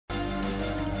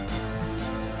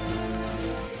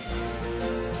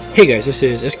Hey guys, this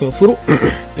is Eskimo Poodle,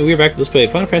 and we're back to Let's Play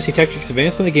Final Fantasy Tactics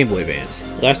Advance on the Game Boy Advance.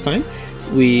 Last time,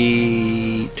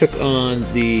 we took on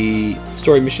the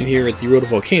story mission here at the Road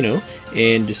Volcano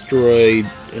and destroyed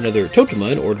another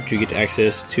Totema in order to get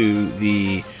access to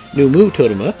the new Mu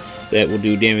Totema that will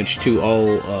do damage to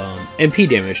all, MP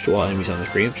damage to all enemies on the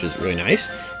screen, which is really nice.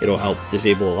 It'll help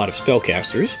disable a lot of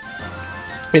spellcasters.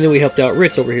 And then we helped out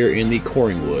Ritz over here in the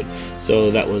Coring Wood, so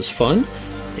that was fun.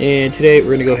 And today we're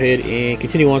going to go ahead and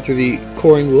continue on through the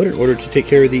Coring Wood in order to take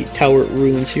care of the tower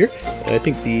ruins here. I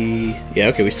think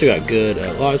we still got good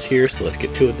laws here, so let's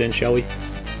get to it then, shall we?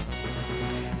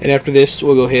 And after this,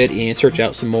 we'll go ahead and search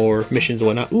out some more missions and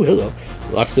whatnot. Ooh, hello.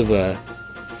 Lots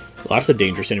of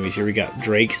dangerous enemies here. We got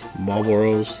drakes,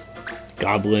 Marlboros,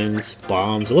 goblins,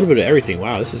 bombs, a little bit of everything.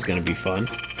 Wow, this is going to be fun.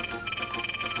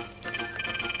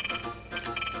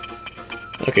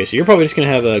 Okay, so you're probably just going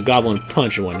to have a goblin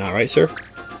punch and whatnot, right, sir?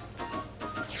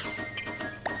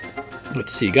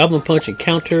 Let's see, Goblin Punch and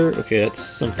Counter. Okay, that's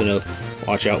something to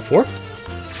watch out for.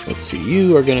 Let's see,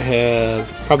 you are going to have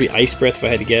probably Ice Breath if I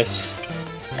had to guess.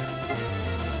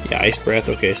 Yeah, Ice Breath.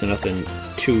 Okay, so nothing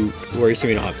too worrisome.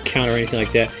 You don't have Counter or anything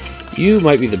like that. You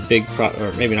might be the big problem,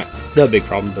 or maybe not the big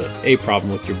problem, but a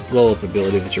problem with your Blow Up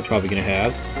ability that you're probably going to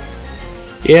have.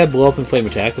 Yeah, Blow Up and Flame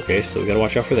Attack. Okay, so we got to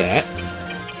watch out for that.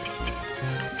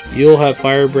 You'll have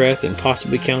Fire Breath and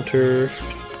possibly Counter.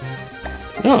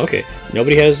 Oh, okay.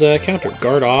 Nobody has Counter.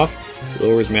 Guard Off.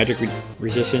 Lowers magic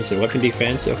resistance and weapon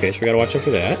defense. Okay, so we gotta watch out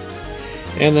for that.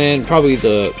 And then probably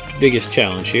the biggest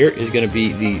challenge here is going to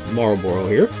be the Marlboro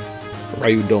here.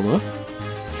 Ryudoma.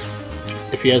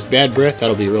 If he has Bad Breath,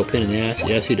 that'll be a real pain in the ass.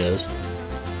 Yes, he does.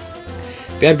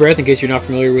 Bad Breath, in case you're not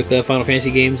familiar with Final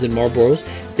Fantasy games and Marlboros,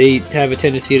 they have a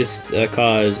tendency to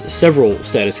cause several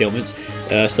status ailments,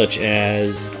 such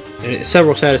as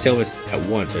several status ailments at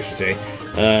once, I should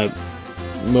say.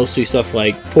 Mostly stuff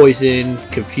like poison,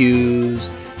 confuse,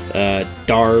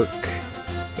 dark,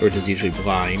 which is usually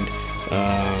blind.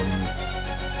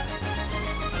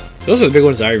 Those are the big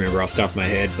ones I remember off the top of my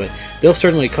head, but they'll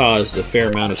certainly cause a fair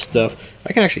amount of stuff.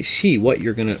 I can actually see what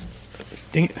you're gonna.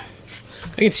 Dang it.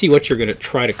 I can see what you're gonna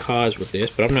try to cause with this,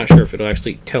 but I'm not sure if it'll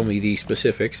actually tell me the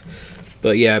specifics.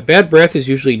 But yeah, Bad Breath is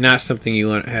usually not something you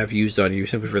want to have used on you,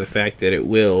 simply for the fact that it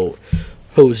will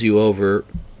hose you over,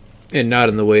 and not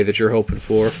in the way that you're hoping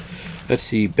for. Let's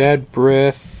see, Bad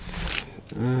Breath.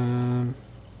 Well,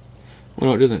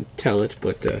 no, it doesn't tell it,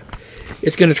 but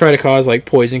it's going to try to cause like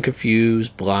poison, confuse,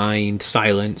 blind,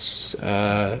 silence,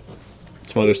 some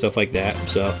other stuff like that.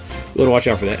 So we'll watch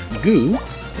out for that. Goo.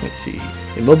 Let's see,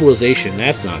 Immobilization.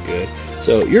 That's not good.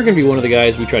 So you're going to be one of the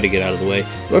guys we try to get out of the way.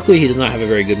 Luckily, he does not have a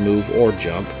very good move or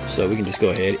jump, so we can just go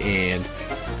ahead and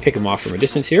pick him off from a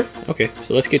distance here. Okay,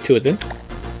 so let's get to it then.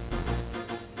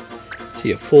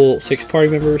 See, a full 6 party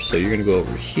members, so you're going to go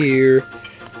over here.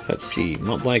 Let's see,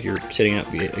 Mont Blanc, you're sitting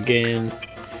out again.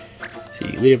 Let's see,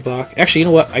 Liedenbach. Actually, you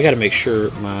know what? I got to make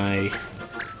sure I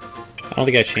don't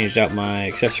think I changed out my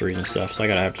accessories and stuff, so I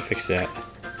have to fix that.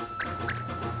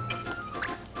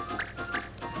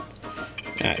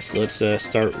 Alright, so let's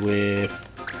start with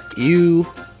you.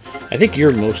 I think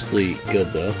you're mostly good,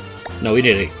 though. No, we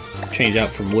did a change out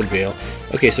from Woodvale.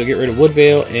 Okay, so get rid of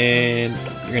Woodvale, and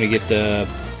you're going to get the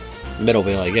Metal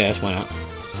Veil, I guess. Why not?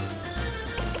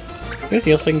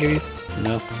 Anything else I can give you?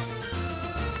 No.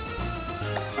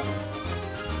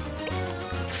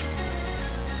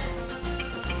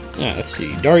 Alright, let's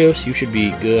see. Darius, you should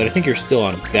be good. I think you're still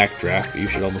on backdraft, but you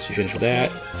should almost be finished with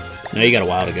that. No, you got a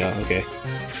while to go. Okay.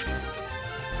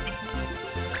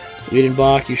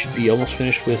 Liedenbach, you should be almost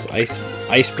finished with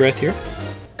Ice Breath here.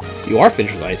 You are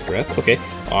finished with Ice Breath. Okay,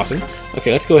 awesome.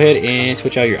 Okay, let's go ahead and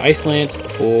switch out your Ice Lance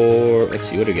for... Let's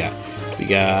see, what do we got? We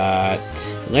got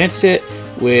Lancet,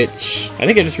 which I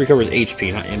think it just recovers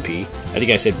HP, not MP. I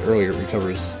think I said earlier it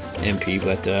recovers MP,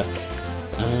 but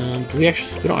we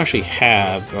don't actually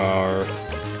have our...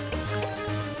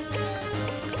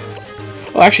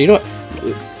 Oh, actually, you know what?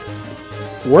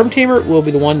 Worm Tamer will be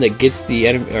the one that gets the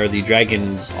enemy or the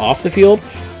dragons off the field.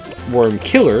 Worm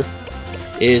Killer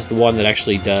is the one that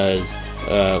actually does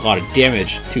a lot of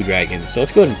damage to dragons. So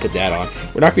let's go ahead and put that on.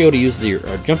 We're not going to be able to use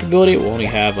our jump ability. We'll only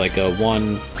have like a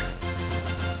one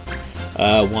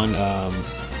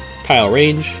tile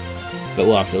range, but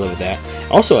we'll have to live with that.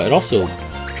 Also, it also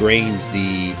drains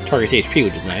the target's HP,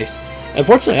 which is nice.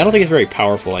 Unfortunately, I don't think it's very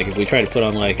powerful. Like if we try to put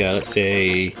on like let's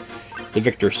say the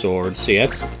Victor Sword, so yeah,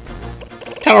 that's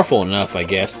powerful enough, I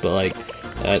guess. But like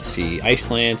let's see, Ice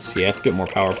Lance, yeah, it's a bit more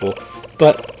powerful.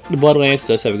 But the Blood Lance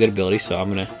does have a good ability, so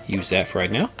I'm going to use that for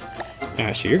right now.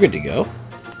 Alright, so you're good to go.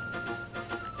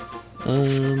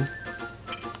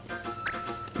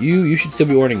 You should still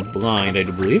be ordering blind, I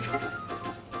do believe.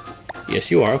 Yes,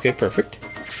 you are. Okay, perfect.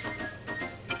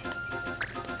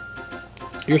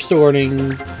 You're still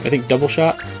ordering, I think, double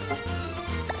shot?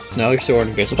 No, you're still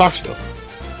ordering Base of Toxico.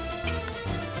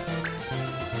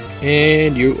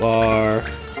 And you are...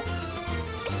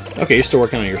 Okay, you're still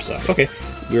working on your stuff. Okay,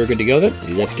 we're good to go then.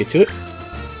 Let's get to it.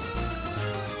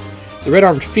 The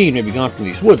red-armed fiend may be gone from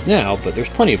these woods now, but there's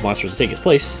plenty of monsters to take its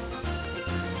place.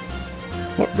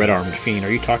 What red-armed fiend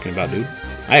are you talking about, dude?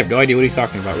 I have no idea what he's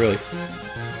talking about, really.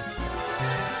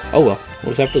 Oh well,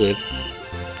 we'll just have to live.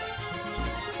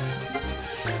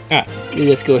 Alright,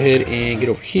 let's go ahead and get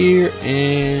over here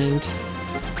and...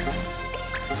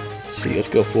 Let's see, let's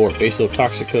go for Base of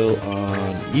Toxico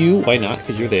on you. Why not?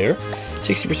 Because you're there.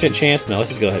 60% chance. No, let's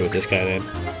just go ahead with this guy then.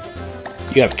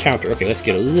 You have counter. Okay, let's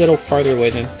get a little farther away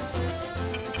then.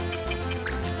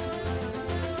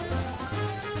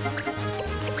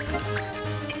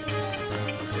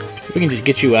 We can just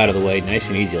get you out of the way nice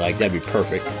and easy like that'd be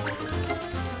perfect.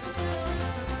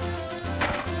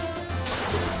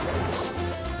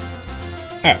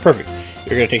 Alright, perfect.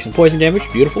 You're going to take some poison damage.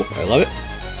 Beautiful. I love it.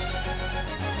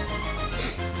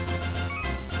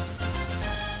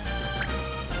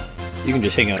 You can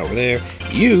just hang out over there.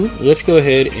 You, let's go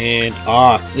ahead and...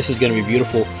 this is going to be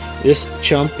beautiful. This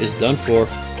chump is done for.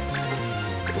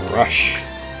 Rush.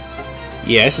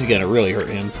 Yeah, this is going to really hurt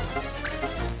him.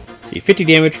 See, 50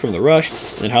 damage from the rush,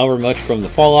 and then however much from the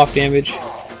fall-off damage.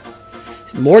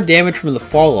 More damage from the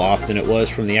fall-off than it was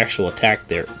from the actual attack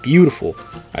there. Beautiful.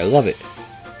 I love it.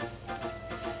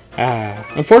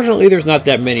 Unfortunately, there's not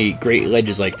that many great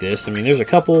ledges like this. I mean, there's a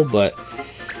couple, but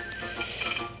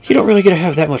you don't really get to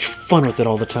have that much fun with it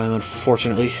all the time,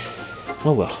 unfortunately.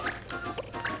 Oh well.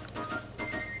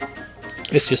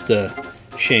 It's just a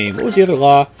shame. What was the other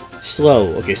law? Slow.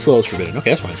 Okay, slow is forbidden.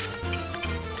 Okay, that's fine.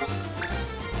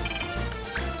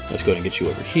 Let's go ahead and get you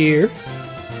over here.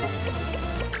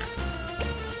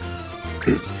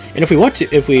 And if we want to,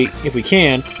 if we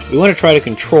can, we want to try to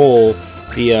control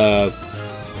the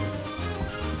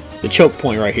choke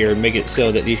point right here and make it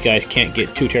so that these guys can't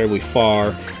get too terribly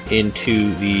far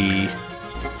into the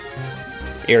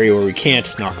area where we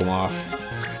can't knock them off.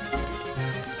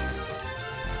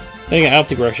 I don't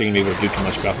think we're actually going to be able to do too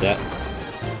much about that.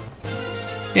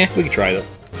 Yeah, we can try though.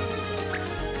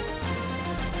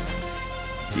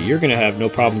 See, you're going to have no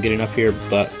problem getting up here,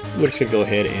 but we're just going to go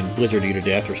ahead and blizzard you to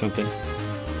death or something.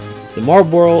 The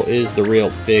Marlboro is the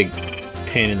real big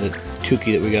pain in the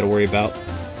Tukey that we got to worry about.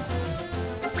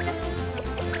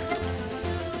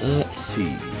 Let's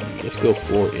see. Let's go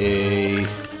for a...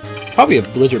 Probably a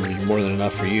blizzard would be more than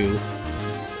enough for you.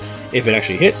 If it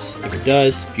actually hits. If it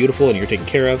does, beautiful, and you're taken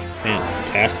care of.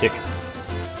 Fantastic.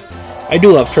 I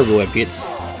do love Turbo MP.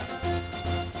 It's...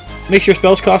 Makes your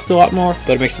spells cost a lot more,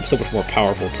 but it makes them so much more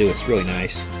powerful too. It's really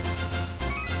nice.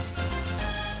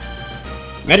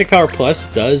 Magic Power Plus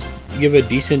does give a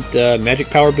decent magic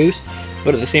power boost,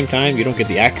 but at the same time, you don't get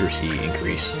the accuracy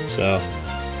increase. So,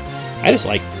 I just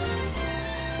like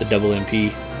the double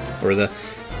MP, or the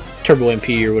turbo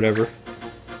MP, or whatever.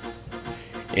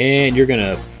 And you're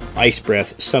gonna Ice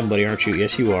Breath somebody, aren't you?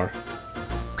 Yes, you are.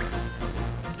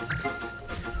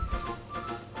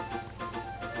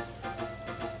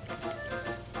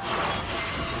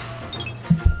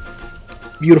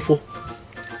 Beautiful.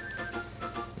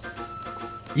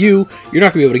 You're not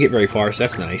going to be able to get very far, so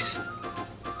that's nice.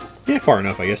 Yeah, far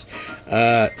enough, I guess.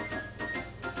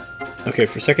 Okay,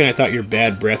 for a second I thought your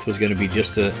bad breath was going to be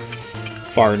just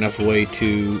far enough away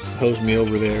to hose me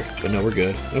over there, but no, we're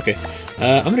good. Okay,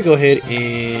 I'm going to go ahead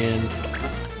and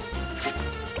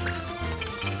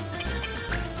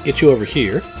get you over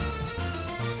here.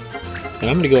 And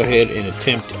I'm going to go ahead and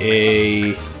attempt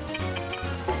a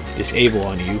disable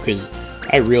on you, because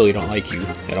I really don't like you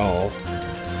at all.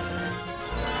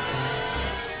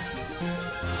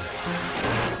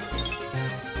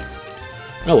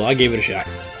 Oh well, I gave it a shot.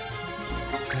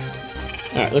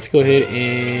 Alright, let's go ahead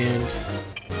and...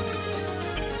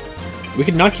 We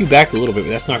can knock you back a little bit, but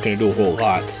that's not going to do a whole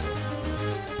lot.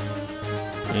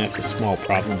 And that's a small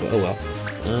problem, but oh well.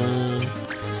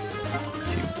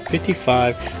 Let's see,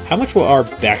 55. How much will our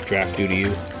backdraft do to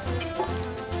you?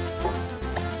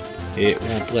 It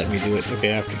won't let me do it.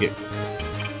 Okay, I have to get...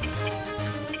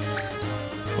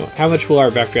 Well, how much will our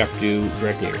backdraft do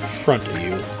directly in front of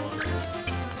you?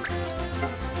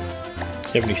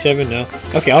 77? No?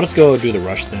 Okay, I'll just go do the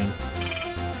rush then.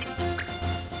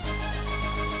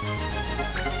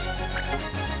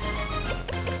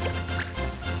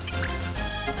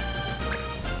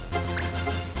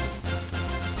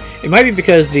 It might be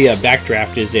because the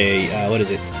backdraft is a, what is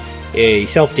it? A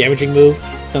self-damaging move.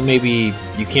 So maybe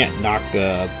you can't knock,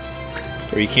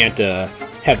 or you can't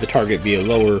have the target be a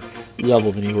lower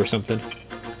level than you or something.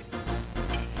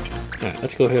 Alright,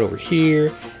 let's go ahead over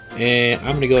here, and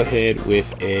I'm going to go ahead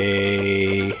with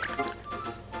a...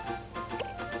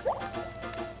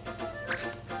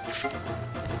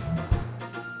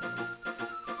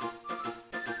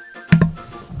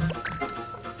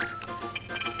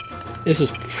 This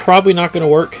is probably not going to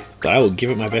work, but I will give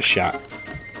it my best shot.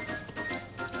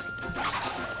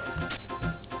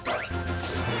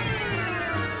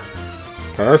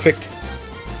 Perfect.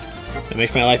 That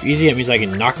makes my life easy. That means I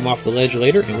can knock him off the ledge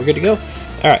later, and we're good to go.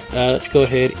 Alright, let's go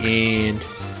ahead and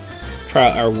try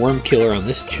out our worm killer on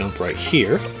this jump right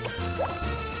here.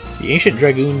 See, Ancient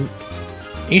Dragoon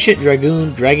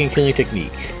Dragon Killing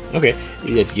Technique. Okay,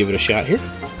 let's give it a shot here.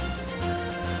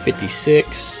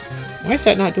 56. Why is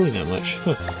that not doing that much?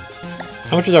 Huh.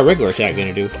 How much is our regular attack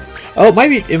going to do? Oh,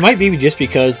 it might be just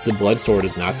because the blood sword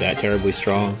is not that terribly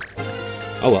strong.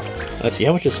 Oh well. Let's see,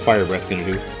 how much is Fire Breath going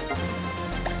to do?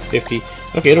 50.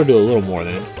 Okay, it'll do a little more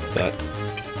then, but...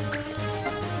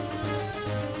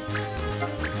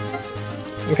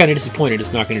 I'm kind of disappointed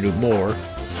it's not going to do more.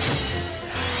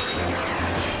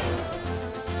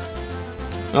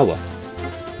 Oh well.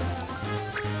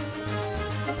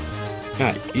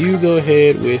 Alright, you go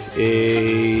ahead with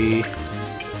a...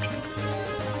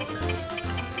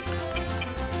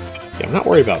 Yeah, I'm not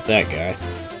worried about that guy.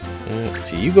 Let's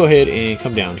see, you go ahead and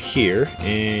come down here,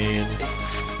 and...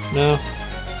 No,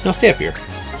 stay up here.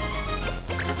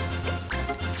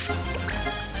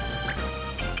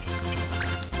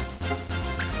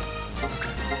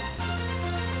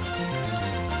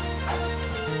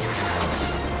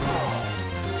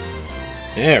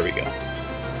 There we go.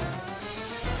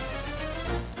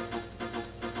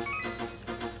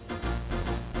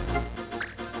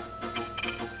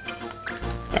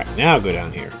 Alright, now go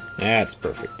down here. That's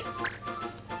perfect.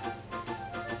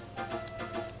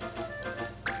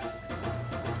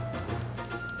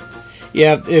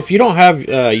 Yeah, if you don't have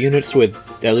units with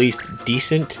at least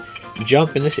decent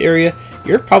jump in this area,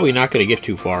 you're probably not going to get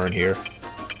too far in here.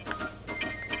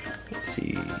 Let's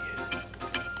see.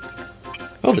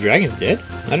 Oh, the dragon's dead?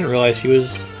 I didn't realize he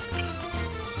was...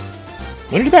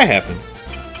 When did that happen?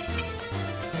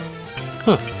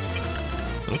 Huh.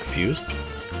 I'm confused.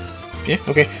 Yeah,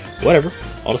 okay. Whatever.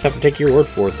 I'll just have to take your word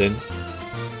for it then.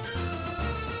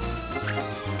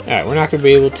 Alright, we're not going to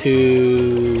be able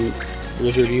to...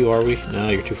 Lizard you, are we? No,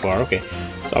 you're too far. Okay.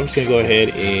 So I'm just going to go ahead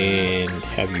and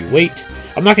have you wait.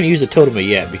 I'm not going to use the totem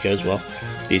yet because, well,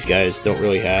 these guys don't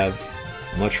really have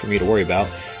much for me to worry about.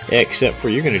 Except for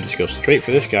you're going to just go straight for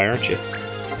this guy, aren't you?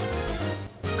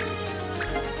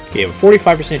 Okay, you have a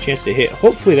 45% chance to hit.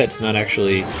 Hopefully that's not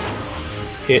actually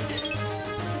hit.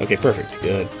 Okay, perfect.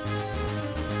 Good.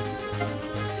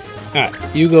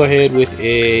 Alright, you go ahead with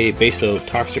a Baso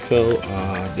Toxico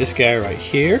on this guy right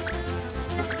here.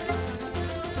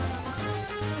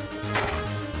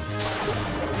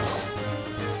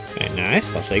 Okay,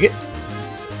 nice. I'll take it.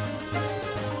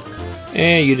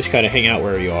 And you just kind of hang out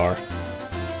where you are.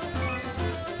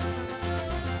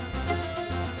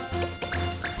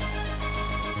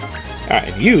 Alright,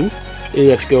 and you,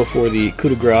 let's go for the coup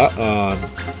de grace on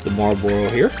the Marlboro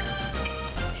here.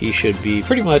 He should be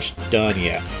pretty much done,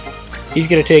 yeah. He's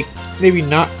going to take maybe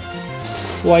not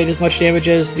quite as much damage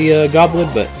as the Goblin,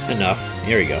 but enough.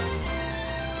 There we go.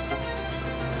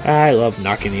 I love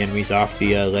knocking the enemies off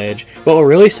the ledge. But what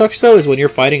really sucks, though, is when you're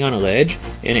fighting on a ledge,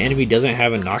 and an enemy doesn't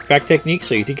have a knockback technique,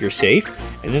 so you think you're safe,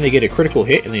 and then they get a critical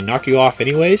hit, and they knock you off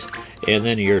anyways, and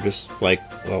then you're just like,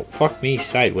 well, fuck me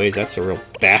sideways. That's a real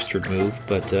bastard move,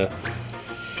 but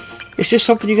it's just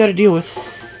something you gotta deal with.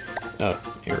 Oh,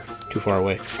 you're too far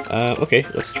away. Okay,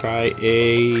 let's try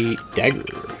a dagger.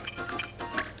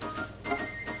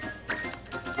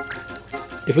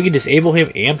 If we can disable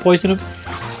him and poison him,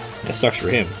 that sucks for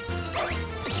him.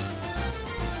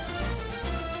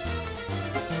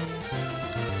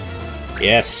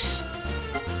 Yes!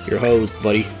 You're hosed,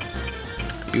 buddy.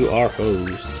 You are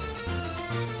hosed.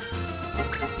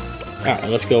 Alright,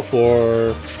 let's go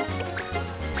for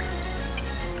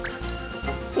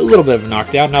a little bit of a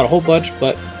knockdown. Not a whole bunch,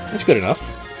 but that's good enough.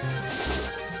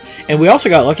 And we also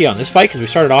got lucky on this fight because we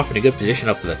started off in a good position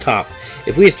up at the top.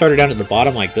 If we had started down at the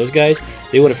bottom like those guys,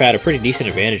 they would have had a pretty decent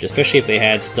advantage, especially if they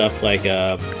had stuff like,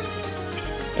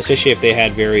 especially if they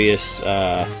had various,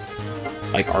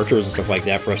 like archers and stuff like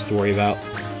that for us to worry about.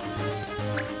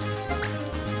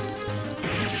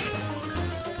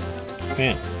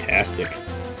 Fantastic.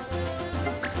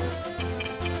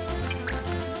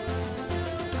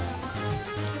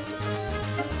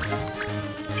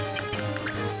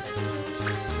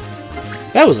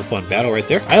 That was a fun battle right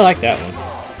there. I like that one.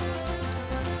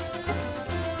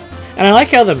 And I like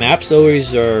how the maps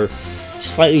always are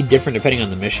slightly different depending on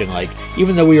the mission. Like,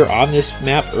 even though we were on this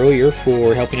map earlier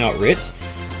for helping out Ritz,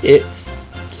 it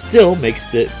still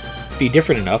makes it be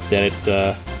different enough that it's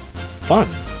fun.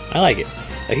 I like it.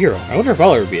 A hero. I wonder if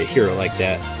I'll ever be a hero like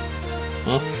that.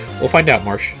 Well, we'll find out,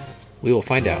 Marsh. We will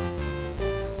find out.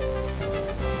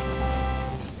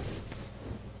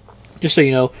 Just so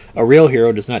you know, a real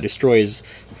hero does not destroy his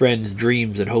friends'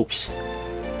 dreams and hopes.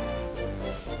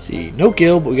 Let's see, no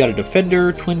guild, but we got a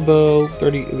defender, twin bow,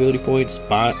 30 ability points,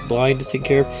 blind is taken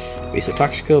care of, base of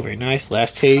Toxico, very nice,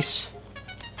 last haste.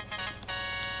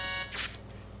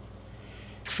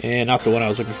 And not the one I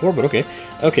was looking for, but okay.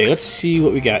 Okay, let's see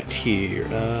what we got here.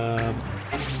 No,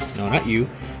 not you.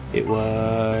 It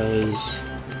was...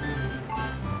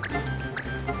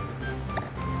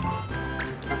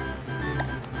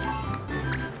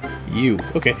 you.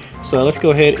 Okay, so let's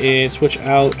go ahead and switch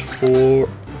out for...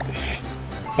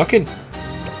 fucking...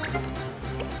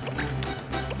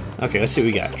 okay, let's see what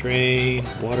we got. Drain,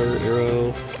 water,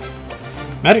 arrow...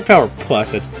 magic power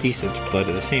plus, that's decent, but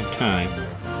at the same time...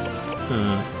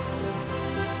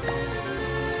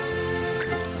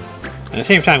 At the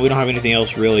same time, we don't have anything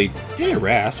else really...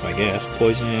 rasp, I guess.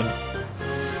 Poison...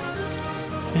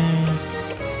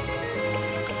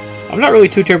 I'm not really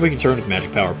too terribly concerned with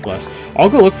Magic Power Plus. I'll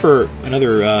go look for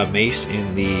another mace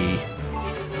in the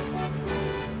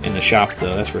shop,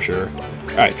 though, that's for sure.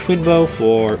 Alright, Twin Bow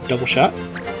for double shot.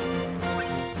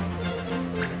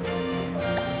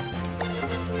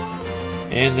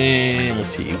 And then,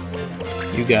 let's see,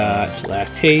 you got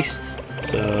Last Haste,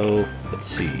 so, let's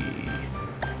see,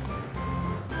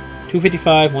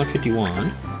 255,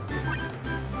 151.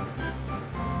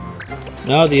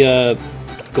 No, the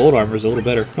gold armor is a little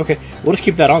better. Okay, we'll just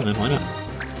keep that on then, why not?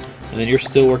 And then you're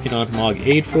still working on Mog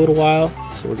 8 for a little while,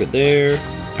 so we're good there.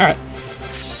 Alright,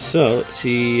 so let's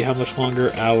see how much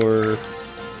longer our...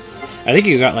 I think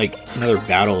you got like another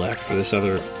battle left for this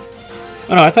other...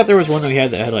 oh no, I thought there was one that we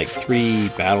had that had like 3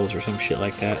 battles or some shit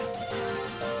like that.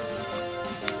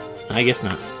 I guess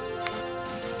not.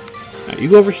 Alright, you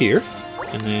go over here,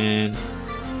 and then...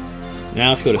 now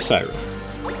let's go to Siren.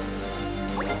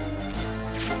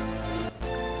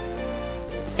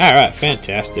 Alright,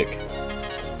 fantastic.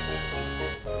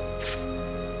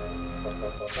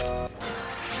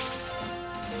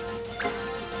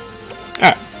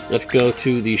 Alright, let's go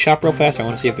to the shop real fast. I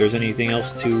want to see if there's anything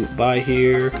else to buy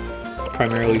here.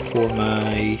 Primarily for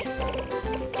my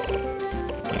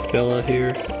fella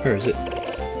here. Where is it?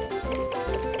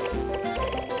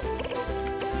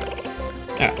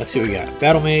 Alright, let's see what we got.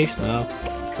 Battle Mace, no.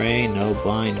 Train, no.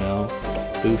 Blind, no.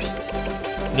 Boost.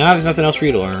 Now there's nothing else for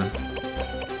you to learn.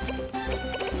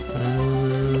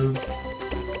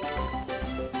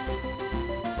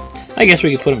 I guess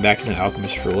we could put him back as an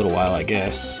alchemist for a little while, I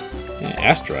guess. Yeah,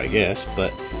 Astra, I guess,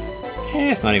 but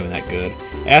it's not even that good.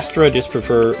 Astra just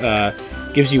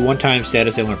gives you one-time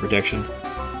status element protection.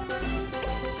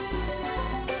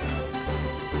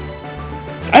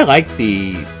 I like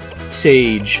the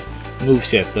Sage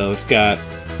moveset, though. It's got...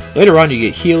 later on you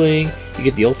get healing, you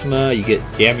get the Ultima, you get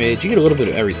damage, you get a little bit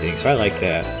of everything, so I like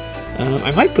that.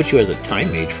 I might put you as a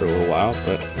Time Mage for a little while,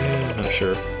 but I'm not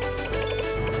sure.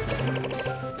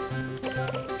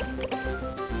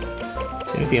 Is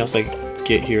there anything else I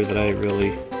get here that I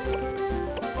really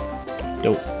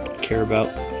don't care about?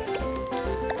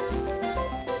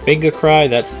 Benga Cry,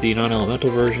 that's the non-elemental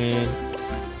version.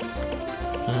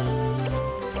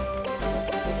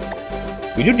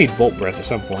 We do need Bolt Breath at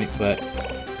some point, but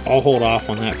I'll hold off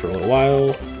on that for a little while.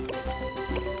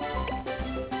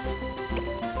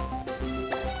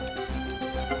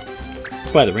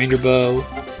 Let's buy the Ranger Bow.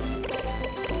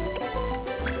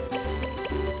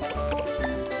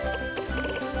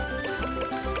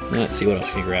 Let's see what else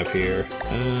we can grab here.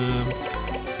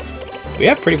 We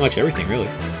have pretty much everything, really.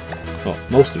 Well,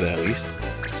 most of it, at least.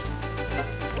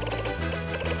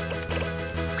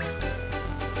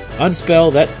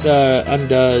 Unspell, that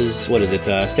undoes, what is it,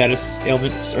 status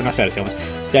ailments, or not status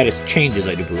ailments, status changes,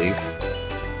 I do believe.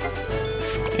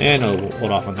 And we'll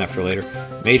hold off on that for later.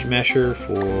 Mage Masher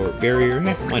for barrier,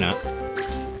 why not?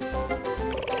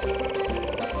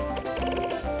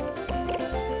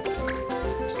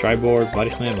 Triboard, Body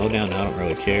Slam, low down, I don't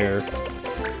really care.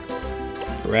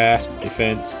 Rasp,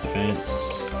 defense,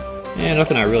 and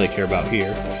nothing I really care about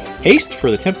here. Haste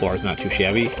for the Templar is not too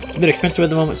shabby. It's a bit expensive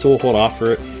at the moment, so we'll hold off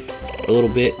for it a little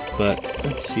bit, but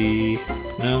let's see.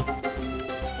 No.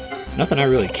 Nothing I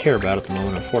really care about at the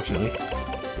moment, unfortunately.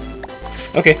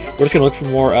 Okay, we're just going to look for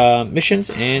more missions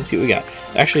and see what we got.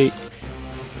 Actually,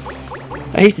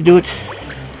 I hate to do it,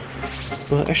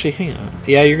 Well, actually, hang on.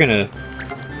 Yeah, you're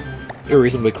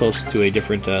reasonably close to a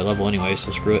different level anyway,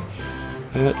 so screw it.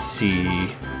 Let's see.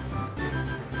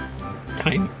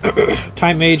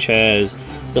 Time Mage has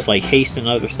stuff like haste and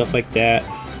other stuff like that.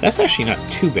 So that's actually not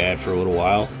too bad for a little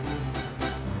while.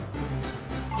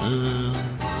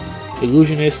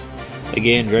 Illusionist,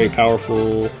 again, very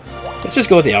powerful. Let's just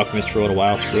go with the Alchemist for a little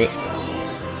while, screw it.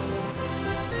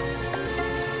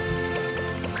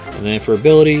 And then for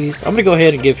abilities, I'm going to go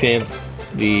ahead and give him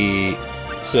the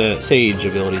Sage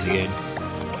abilities again,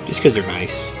 just because they're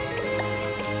nice.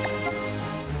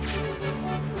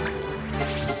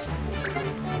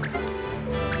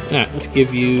 Alright, let's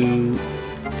give you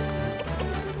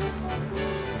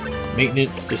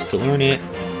Maintenance just to learn it.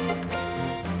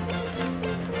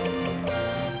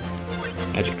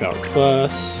 Magic Power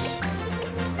Plus.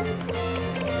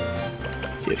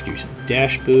 Let's see, let's give you some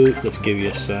Dash Boots. Let's give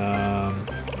you some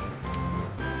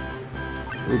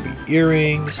Ruby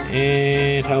Earrings.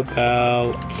 And how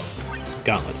about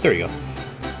Gauntlets? There we go.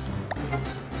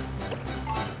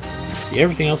 See,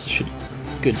 everything else is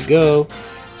good to go.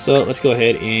 So let's go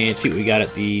ahead and see what we got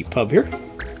at the pub here.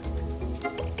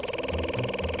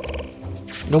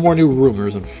 No more new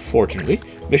rumors, unfortunately.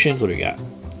 Missions, what do we got?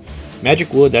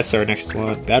 Magic Wood, that's our next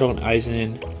one. Battle in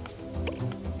Eisen.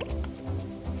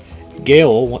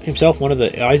 Gale, himself one of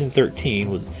the Eisen 13,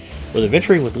 was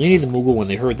adventuring with Leany the Moogle when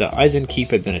they heard that Eisen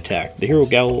Keep had been attacked. The Hero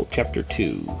Gale, Chapter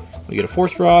 2. We get a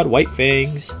Force Rod, White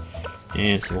Fangs,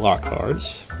 and some lock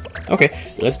cards. Okay,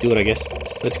 let's do it, I guess.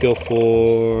 Let's go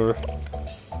for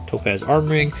Topaz Arm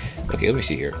Ring. Okay, let me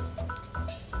see here.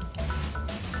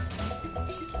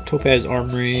 Topaz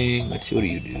Arm Ring. Let's see, what do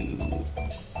you do?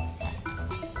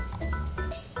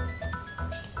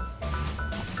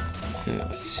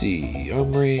 Let's see,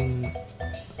 Arm Ring.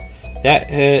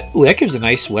 That ooh, that gives a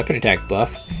nice weapon attack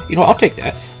buff. You know, I'll take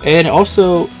that. And it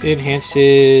also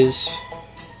enhances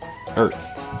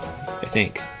Earth, I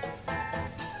think.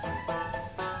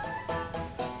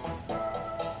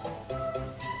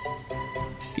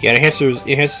 Yeah, it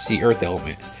enhances the Earth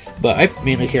element. But I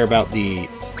mainly care about the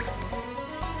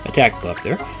attack buff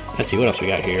there. Let's see, what else we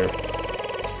got here?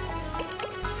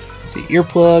 Let's see,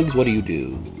 earplugs, what do you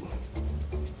do?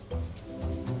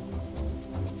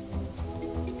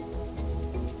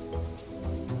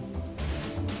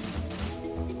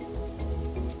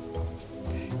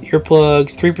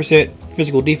 Earplugs, 3%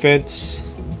 physical defense.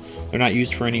 They're not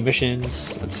used for any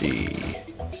missions. Let's see.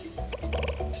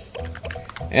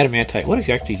 Adamantite, what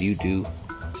exactly do you do?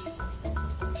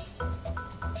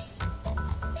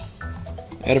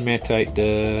 Adamantite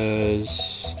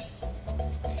does...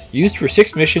 Used for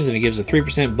 6 missions and it gives a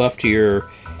 3% buff to your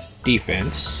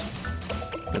defense.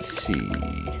 Let's see.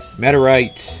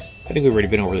 Matterite, I think we've already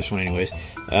been over this one anyways.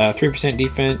 3%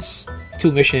 defense,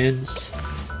 2 missions.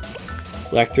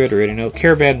 Black Thread, already know.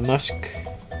 Caravan Musk.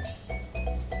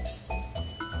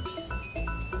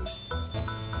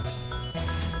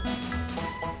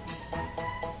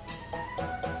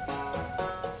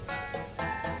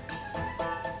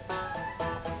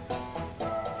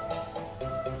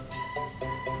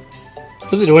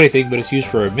 Doesn't do anything, but it's used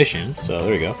for a mission, so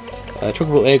there we go.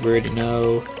 Chocobo Egg, we already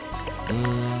know.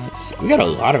 We got a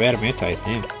lot of Adamantites,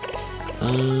 damn.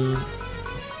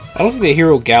 I don't think the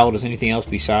Hero Gal does anything else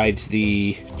besides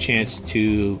the chance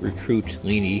to recruit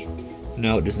Leany.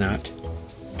 No, it does not.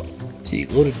 Let's see,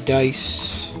 loaded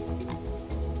dice.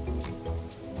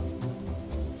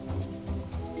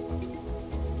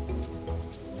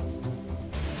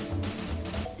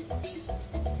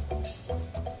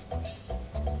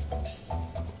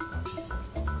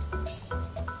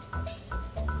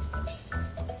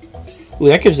 Ooh,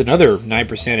 that gives another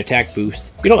 9% attack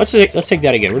boost. You know, let's take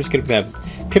that again. We're just going to have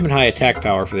Pim and High attack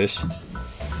power for this.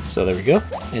 So there we go.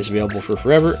 It's available for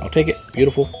forever. I'll take it.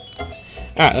 Beautiful.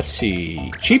 Alright, let's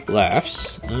see. Cheap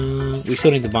Laughs. We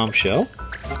still need the Bombshell.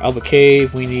 Alba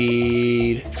Cave. We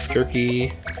need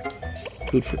Jerky.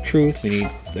 Food for Truth. We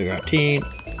need the Routine.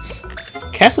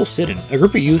 Castle Sidon. A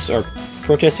group of youths are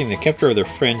protesting the capture of their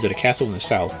friends at a castle in the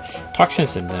south. Talk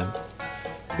sense into them.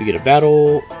 We get a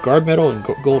battle, guard medal, and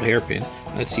gold hairpin.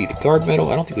 Let's see, the guard medal,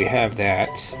 I don't think we have that.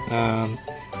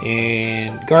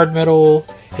 And guard medal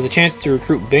has a chance to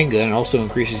recruit Benga and also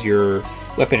increases your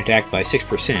weapon attack by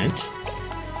 6%.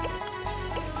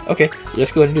 Okay,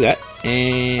 let's go ahead and do that.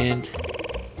 And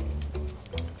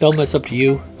Thelma, it's up to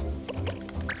you.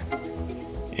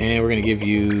 And we're going to give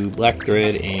you Black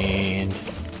Thread and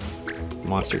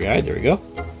Monster Guide. There we go.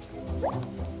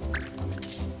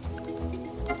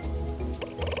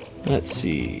 Let's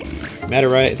see.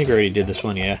 Matterite, I think I already did this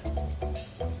one, yeah.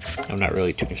 I'm not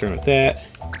really too concerned with that.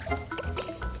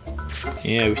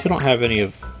 Yeah, we still don't have any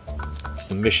of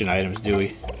the mission items, do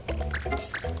we?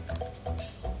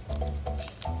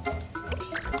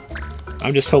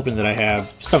 I'm just hoping that I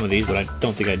have some of these, but I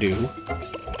don't think I do.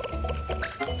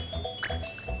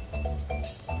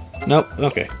 Nope,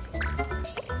 okay.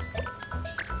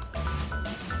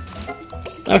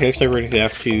 Okay, looks like we're going to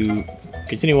have to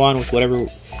continue on with whatever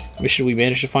mission we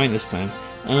managed to find this time.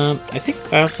 I think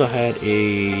I also had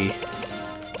a...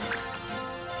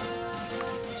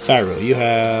 Cyro, you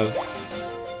have...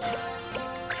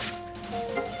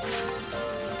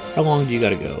 How long do you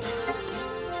gotta go?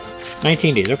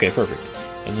 19 days, okay, perfect.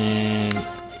 And then...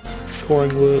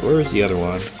 Coring Wood, where's the other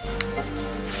one?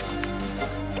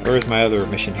 Where's my other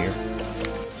mission here?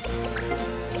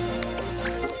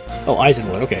 Oh,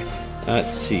 Eisenwood, okay.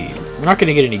 Let's see. We're not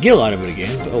gonna get any gil out of it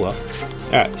again, but oh well.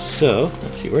 Alright, so,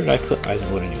 let's see, where did I put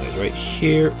Eisenwood anyways? Right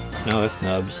here? No, that's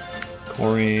Nubs.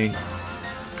 Coring...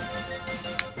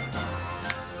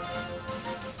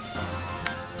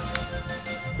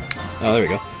 Oh, there we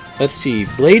go. Let's see.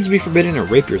 Blades be forbidden or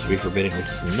rapiers be forbidden, which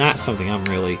is not something I'm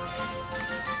really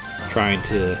trying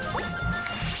to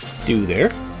do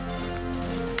there.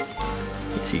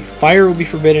 Let's see. Fire will be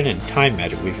forbidden and time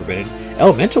magic will be forbidden.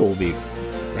 Elemental will be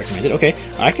recommended. Okay,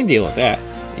 I can deal with that.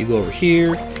 You go over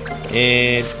here,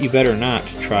 and you better not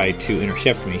try to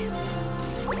intercept me.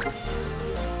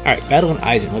 Alright, Battle in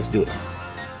Eisen. Let's do it.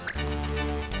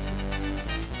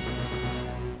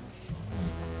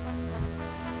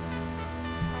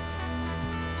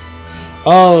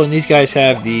 Oh, and these guys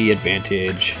have the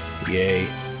advantage. Yay.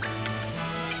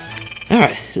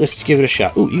 Alright, let's give it a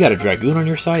shot. Ooh, you got a Dragoon on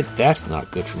your side? That's not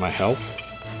good for my health.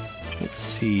 Let's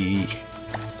see.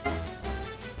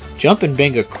 Jump and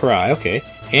Benga Cry, okay.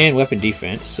 And weapon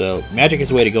defense, so magic is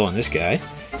the way to go on this guy.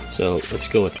 So let's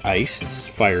go with ice, since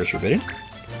fire is forbidden.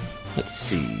 Let's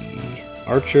see.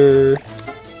 Archer.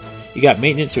 You got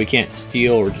maintenance, so he can't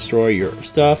steal or destroy your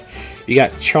stuff. You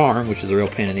got charm, which is a real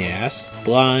pain in the ass.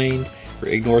 Blind.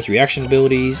 Ignores reaction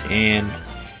abilities and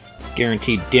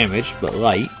guaranteed damage, but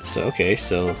light. So, okay,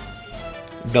 so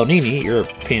Belnini, you're a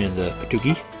pain in the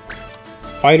patuki.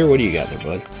 Fighter, what do you got there,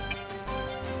 bud?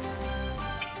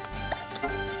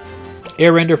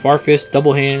 Air Render, Farfist,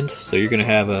 Double Hand, so you're going to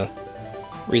have a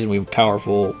reasonably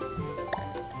powerful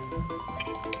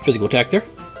physical attack there.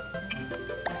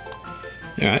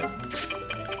 Alright.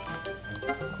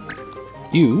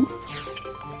 You...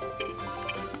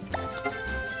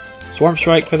 Swarm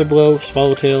Strike, Feather Blow,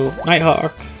 Swallowtail,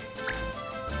 Nighthawk.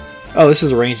 Oh, this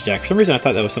is a ranged attack. For some reason I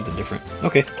thought that was something different.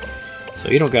 Okay. So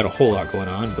you don't got a whole lot going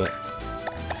on, but...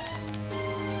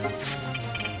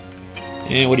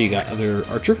 And what do you got? Other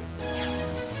Archer?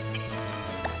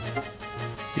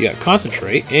 You got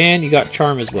Concentrate, and you got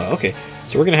Charm as well. Okay,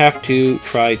 so we're going to have to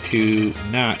try to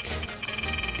not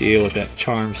deal with that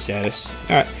Charm status.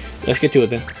 Alright, let's get to it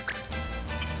then.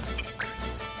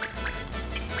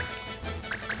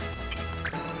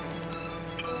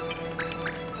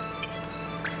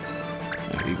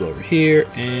 You go over here,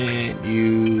 and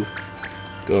you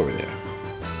go over there.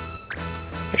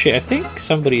 Actually, I think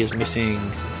somebody is missing...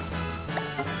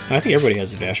 I think everybody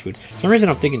has the dash boots. For some reason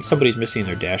I'm thinking somebody's missing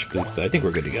their dash boots, but I think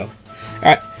we're good to go.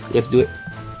 Alright, let's do it.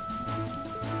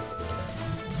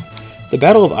 The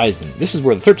Battle of Eisen. This is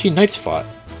where the 13 Knights fought.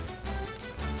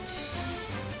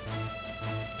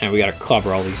 And we gotta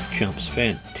clobber all these chumps.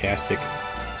 Fantastic.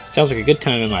 Sounds like a good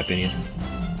time in my opinion.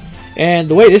 And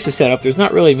the way this is set up, there's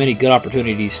not really many good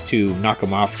opportunities to knock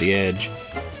them off the edge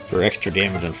for extra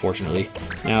damage, unfortunately.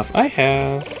 Now, if I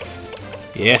have...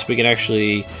 Yes, we can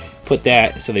actually put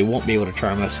that so they won't be able to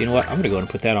charm us. You know what? I'm going to go ahead and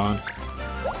put that on.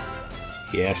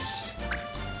 Yes.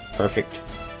 Perfect.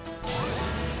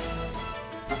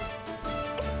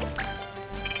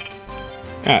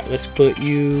 Alright, let's put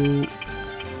you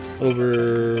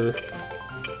over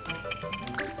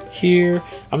here.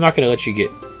 I'm not going to let you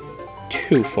get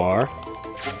too far.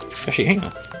 Actually, hang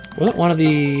on. Wasn't one of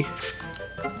the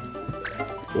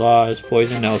laws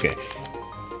poison? No, okay.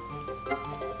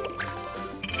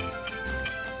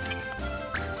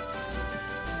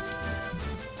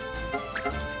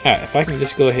 Alright, if I can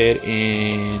just go ahead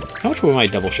and... How much will my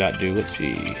double shot do? Let's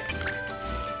see.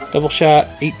 Double shot,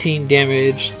 18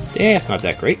 damage. Yeah, it's not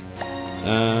that great.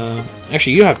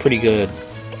 Actually, you have pretty good...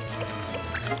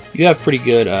 You have pretty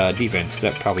good defense.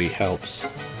 That probably helps.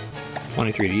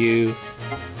 23 to you.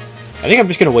 I think I'm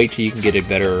just going to wait till you can get a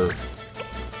better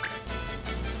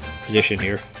position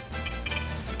here.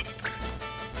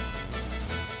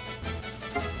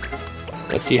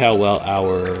 Let's see how well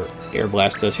our Air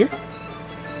Blast does here.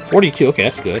 42, okay,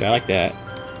 that's good. I like that.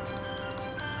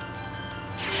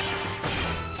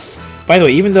 By the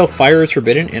way, even though fire is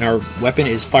forbidden and our weapon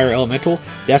is fire elemental,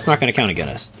 that's not going to count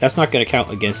against us. That's not going to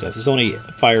count against us. It's only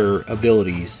fire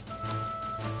abilities,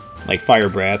 like fire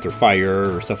breath or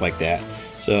fire or stuff like that.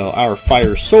 So our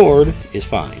fire sword is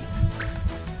fine.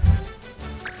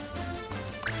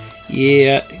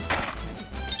 Yeah,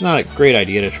 it's not a great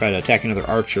idea to try to attack another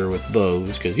archer with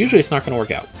bows, because usually it's not going to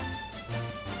work out.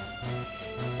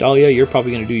 Dahlia, you're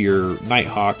probably going to do your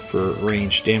Nighthawk for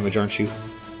ranged damage, aren't you?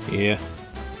 Yeah.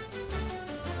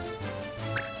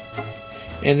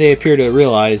 And they appear to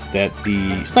realize that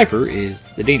the sniper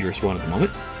is the dangerous one at the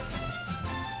moment.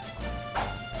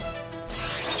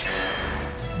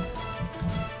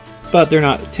 But they're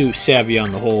not too savvy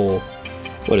on the whole,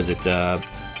 what is it,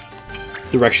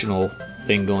 directional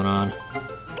thing going on.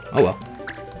 Oh well.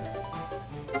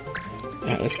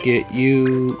 Alright, let's get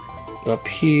you up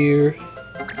here.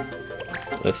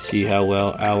 Let's see how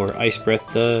well our Ice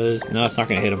Breath does. No, it's not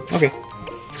going to hit him. Okay.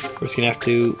 We're just going to have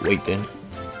to wait then.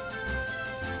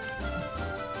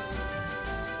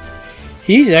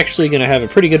 He's actually going to have a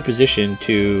pretty good position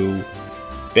to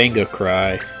Banga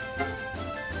Cry.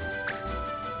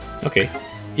 Okay.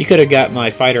 He could have got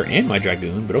my Fighter and my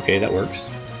Dragoon, but okay, that works.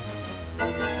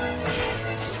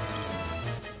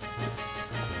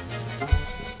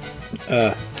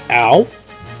 Ow.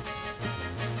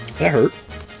 That hurt.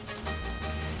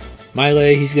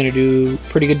 Melee, he's going to do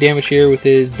pretty good damage here with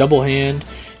his double hand,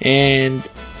 and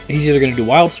he's either going to do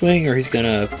Wild Swing or he's going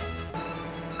to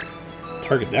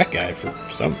target that guy for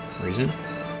some reason.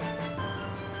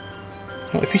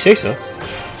 Well, if you say so.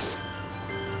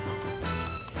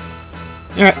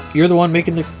 Alright, you're the one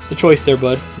making the choice there,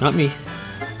 bud, not me.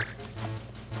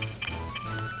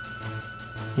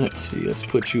 Let's see, let's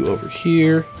put you over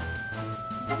here.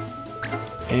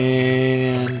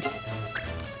 And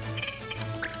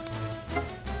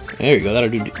there you go, that'll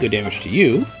do good damage to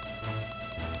you.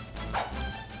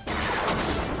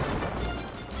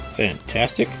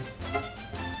 Fantastic.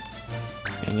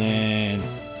 And then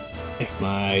if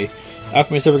my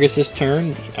Alchemist ever gets this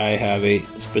turn, I have a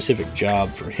specific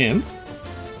job for him.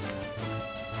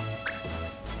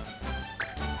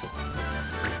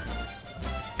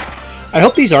 I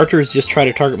hope these archers just try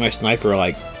to target my sniper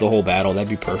like the whole battle. That'd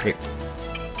be perfect.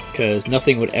 Because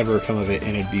nothing would ever come of it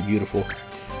and it'd be beautiful.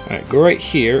 Alright, go right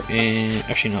here and...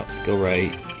 Actually, no. Go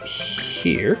right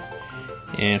here.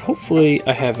 And hopefully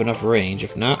I have enough range.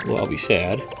 If not, well, I'll be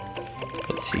sad.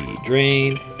 Let's see.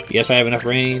 Drain. Yes, I have enough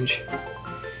range.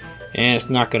 And it's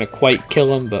not going to quite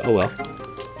kill him, but oh well.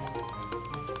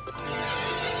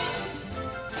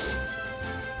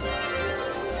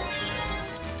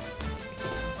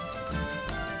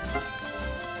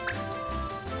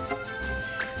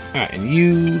 Alright, and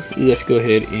you, let's go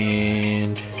ahead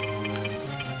and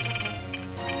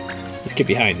let's get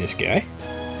behind this guy.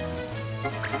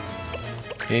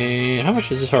 And how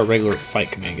much is this our regular fight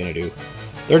command going to do?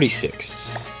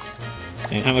 36.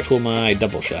 And how much will my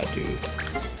double shot do?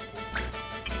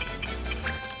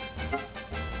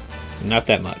 Not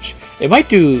that much. It might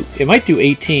do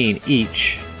 18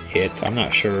 each hit. I'm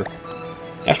not sure.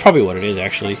 That's probably what it is,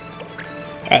 actually.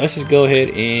 Alright, let's just go ahead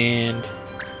and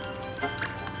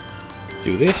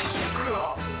do this.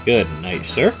 Good night,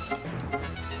 sir.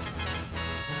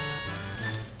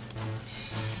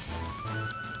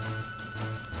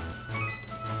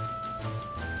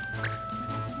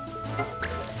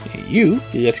 You,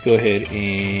 let's go ahead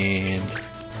and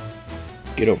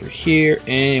get over here,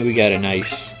 and we got a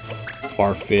nice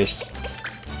far fist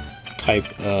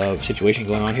type of situation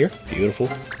going on here. Beautiful.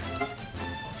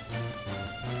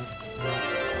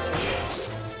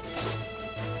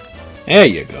 There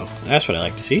you go. That's what I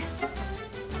like to see.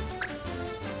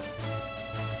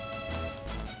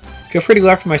 Feel free to go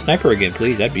after my sniper again,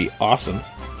 please. That'd be awesome.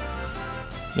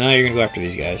 No, you're gonna go after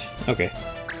these guys. Okay.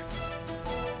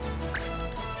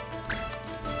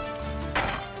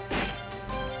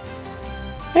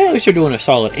 Hey, at least they're doing a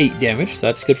solid 8 damage, so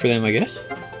that's good for them, I guess.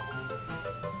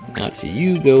 Now, let's see.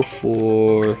 You go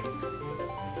for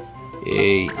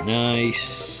a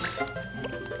nice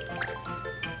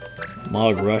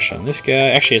Mog Rush on this guy.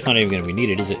 Actually, it's not even going to be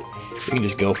needed, is it? We can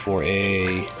just go for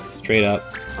a straight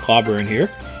up clobber in here.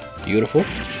 Beautiful.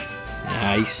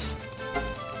 Nice.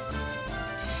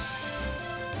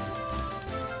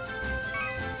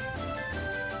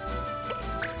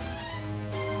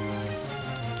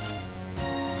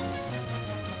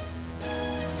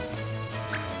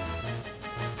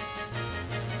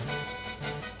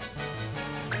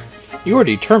 You are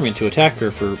determined to attack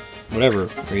her for whatever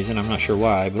reason. I'm not sure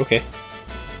why, but okay.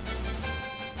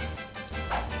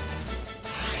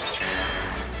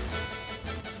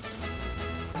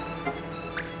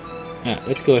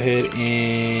 Let's go ahead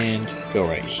and go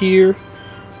right here.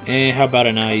 And how about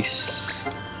a nice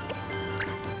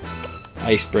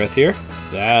ice breath here?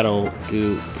 That'll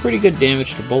do pretty good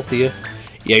damage to both of you.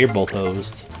 Yeah, you're both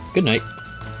hosed. Good night.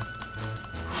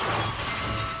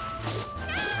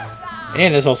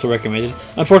 And that's also recommended.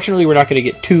 Unfortunately, we're not going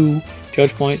to get 2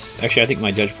 judge points. Actually, I think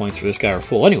my judge points for this guy are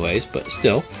full anyways, but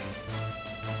still.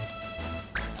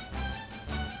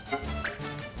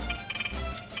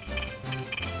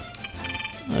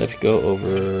 Let's go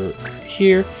over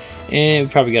here. And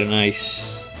we probably got a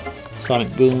nice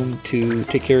sonic boom to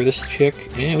take care of this chick.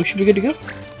 And we should be good to go.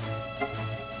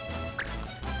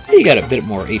 You got a bit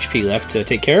more HP left to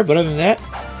take care of, but other than that,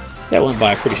 that went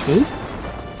by pretty smooth.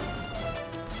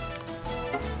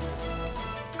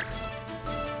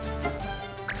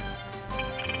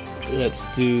 Let's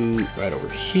do right over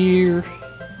here.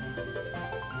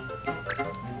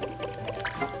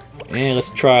 And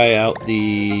let's try out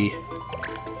the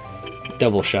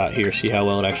double shot here, see how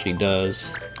well it actually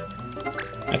does.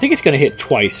 I think it's going to hit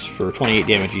twice for 28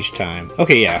 damage each time.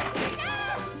 Okay, yeah.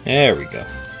 There we go.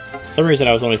 For some reason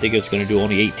I was only thinking it was going to do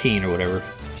only 18 or whatever.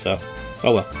 So,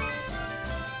 oh well.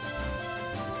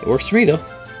 It works for me, though.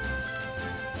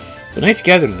 The knights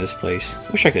gathered in this place.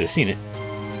 Wish I could have seen it.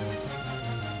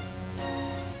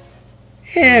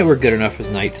 Yeah, we're good enough as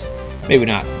knights. Maybe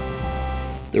not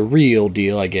the real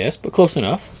deal, I guess, but close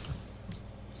enough.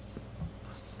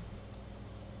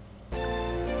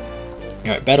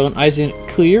 Alright, battle and Eisen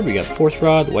clear. We got the Force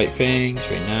Rod, the White Fangs,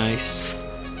 very nice.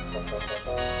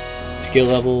 Skill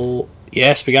level.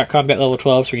 Yes, we got combat level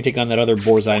 12, so we can take on that other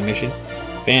Borzai mission.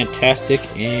 Fantastic.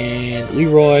 And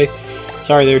Leroy.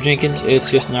 Sorry there, Jenkins.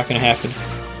 It's just not going to happen.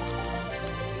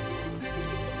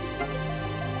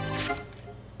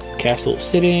 Castle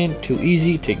sit-in, too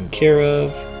easy, taken care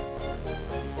of.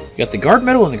 We got the guard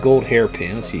medal and the gold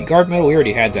hairpin. Let's see, guard medal, we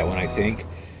already had that one, I think.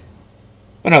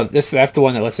 Oh no, that's the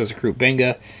one that lets us recruit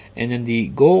Benga. And then the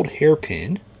gold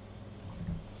hairpin.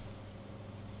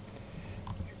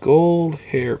 Gold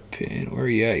hairpin, where are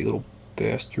you at, you little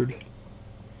bastard?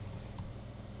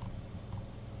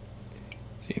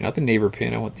 See, not the neighbor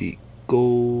pin, I want the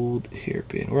gold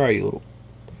hairpin. Where are you, little?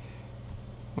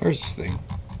 Where's this thing?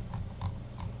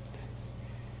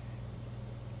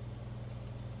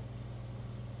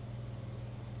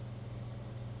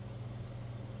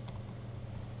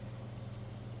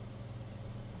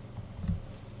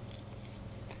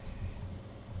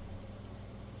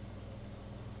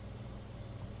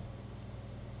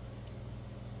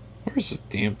 Where's this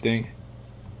damn thing?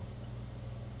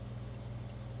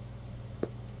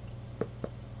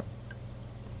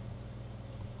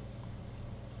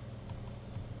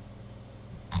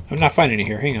 I'm not finding it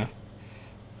here. Hang on.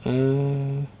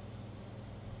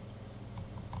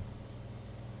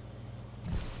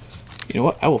 You know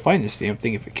what? I will find this damn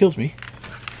thing if it kills me.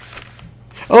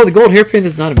 Oh, the gold hairpin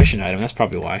is not a mission item. That's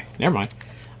probably why. Never mind.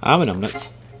 I'm a numbnuts.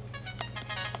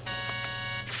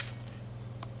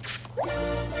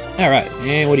 Alright,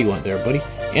 and what do you want there, buddy?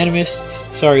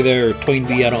 Animist. Sorry there,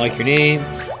 Toynbee, I don't like your name.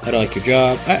 I don't like your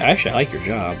job. Actually, I like your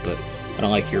job, but I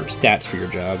don't like your stats for your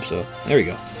job, so there we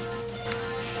go.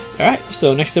 Alright,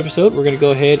 so next episode, we're going to go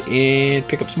ahead and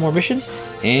pick up some more missions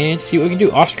and see what we can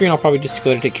do. Off screen, I'll probably just go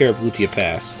ahead and take care of Lutia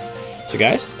Pass. So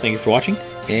guys, thank you for watching,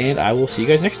 and I will see you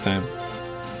guys next time.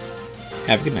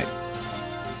 Have a good night.